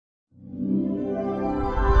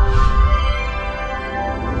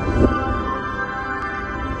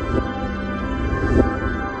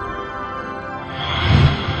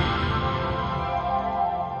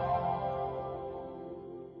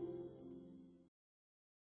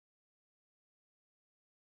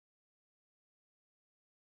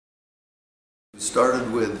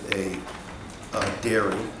Started with a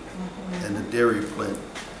dairy and a dairy plant.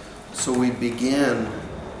 So we began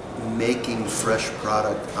making fresh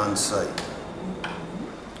product on site.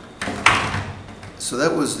 So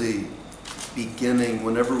that was the beginning.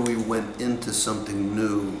 Whenever we went into something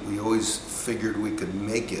new, we always figured we could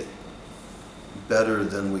make it better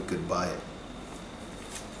than we could buy it.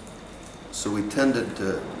 So we tended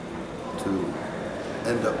to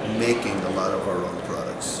end up making a lot of our own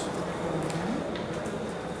products.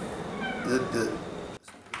 The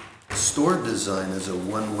store design is a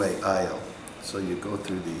one-way aisle. So you go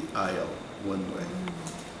through the aisle one way.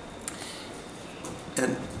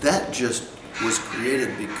 And that just was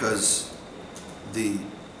created because the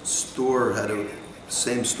store had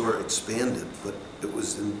same store expanded, but it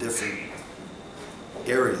was in different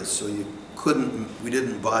areas. So you couldn't, we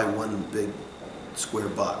didn't buy one big square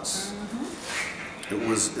box.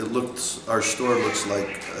 Our store looks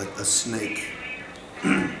like a snake.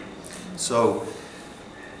 So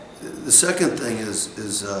the second thing is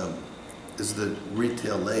the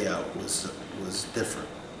retail layout was different.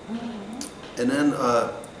 And then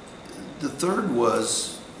the third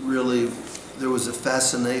was really, there was a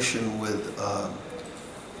fascination with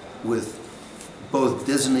both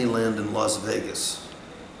Disneyland and Las Vegas.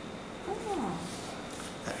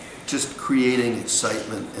 Just creating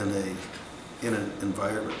excitement in an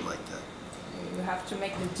environment like that. You have to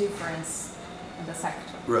make the difference in the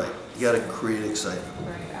sector. Right. You got to create excitement.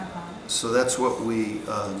 Right. So that's what we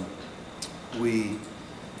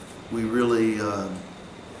really.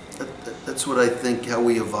 That's what I think how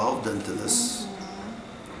we evolved into this.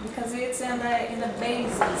 Because it's in the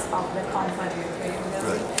basis of the company. Okay? Because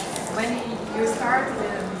right. When you started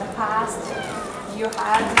in the past,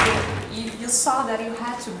 you saw that you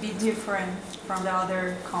had to be different from the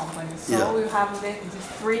other companies. So you have these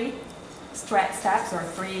three steps or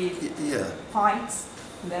three points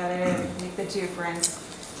that make the difference.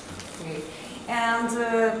 Okay. And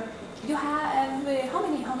you have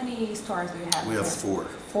how many stores do you have? We have 4.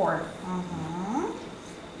 4.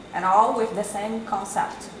 And all with the same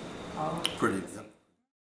concept. Pretty. Yep.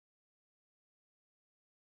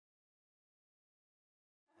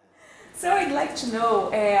 So I'd like to know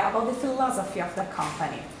about the philosophy of the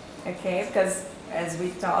company, okay? Because as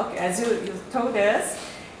you told us,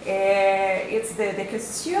 it's the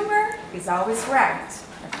consumer is always right,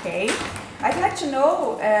 okay? I'd like to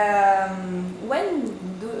know when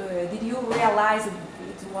did you realize it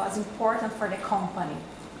was important for the company?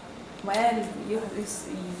 When you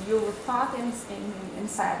thought and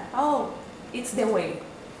said, oh, it's the way,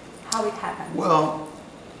 how it happened? Well,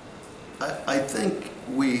 I think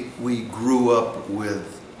we grew up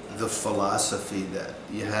with the philosophy that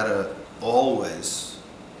you had to always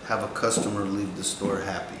have a customer leave the store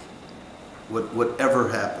happy, whatever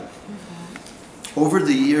happened. Over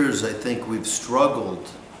the years, I think we've struggled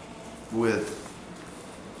with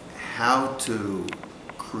how to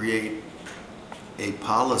create a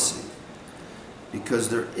policy, because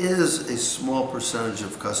there is a small percentage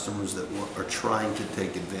of customers that are trying to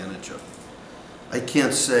take advantage of it. I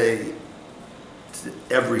can't say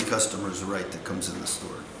every customer's right that comes in the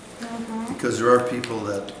store, because there are people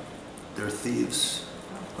that they're thieves.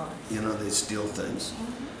 You know, they steal things.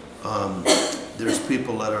 There's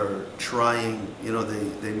people that are trying. You know,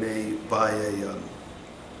 they may buy a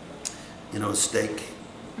steak,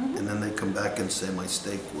 and then they come back and say, my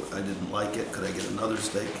steak, I didn't like it. Could I get another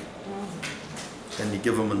steak? And you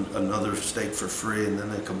give them another steak for free, and then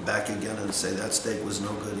they come back again and say that steak was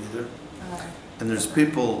no good either. And there's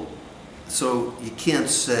people. So you can't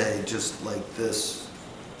say just like this,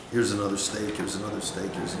 here's another steak, here's another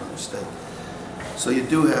steak, here's another steak. So you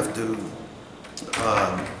do have to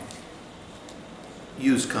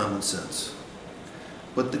use common sense.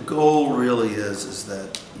 But the goal really is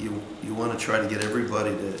that you want to try to get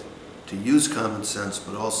everybody to use common sense,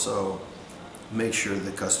 but also make sure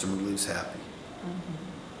the customer leaves happy.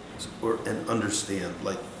 And understand.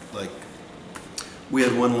 Like we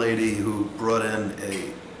had one lady who brought in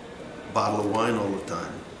a bottle of wine all the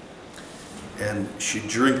time, and she'd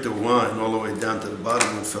drink the wine all the way down to the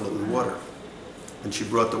bottom and fill it with water, and she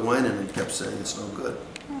brought the wine in and kept saying it's no good.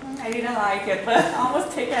 I didn't like it, but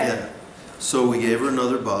almost take it. Yeah. So we gave her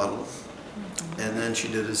another bottle, and then she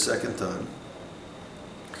did it a second time,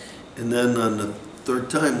 and then on the third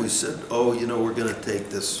time we said, oh, you know, we're going to take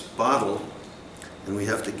this bottle and we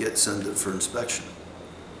have to send it for inspection,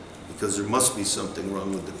 because there must be something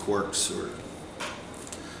wrong with the corks.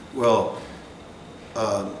 Well,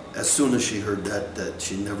 as soon as she heard that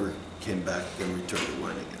she never came back and returned the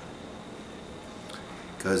wine again.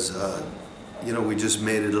 Because, you know, we just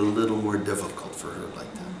made it a little more difficult for her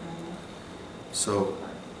like that. So,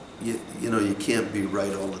 you know, you can't be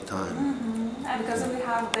right all the time. And because we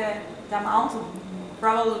have the amount of,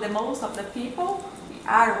 probably the most of the people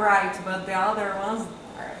are right, but the other ones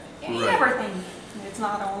are in everything. It's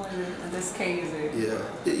not only in this case. Yeah,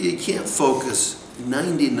 you can't focus.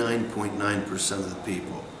 99.9% of the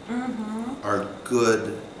people are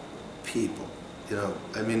good people. You know,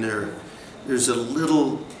 I mean, there's a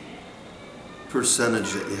little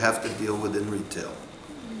percentage that you have to deal with in retail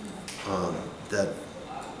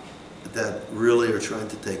that really are trying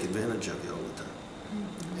to take advantage of you all the time,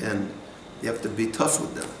 and you have to be tough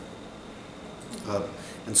with them.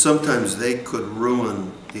 And sometimes they could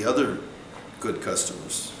ruin the other good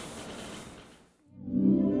customers.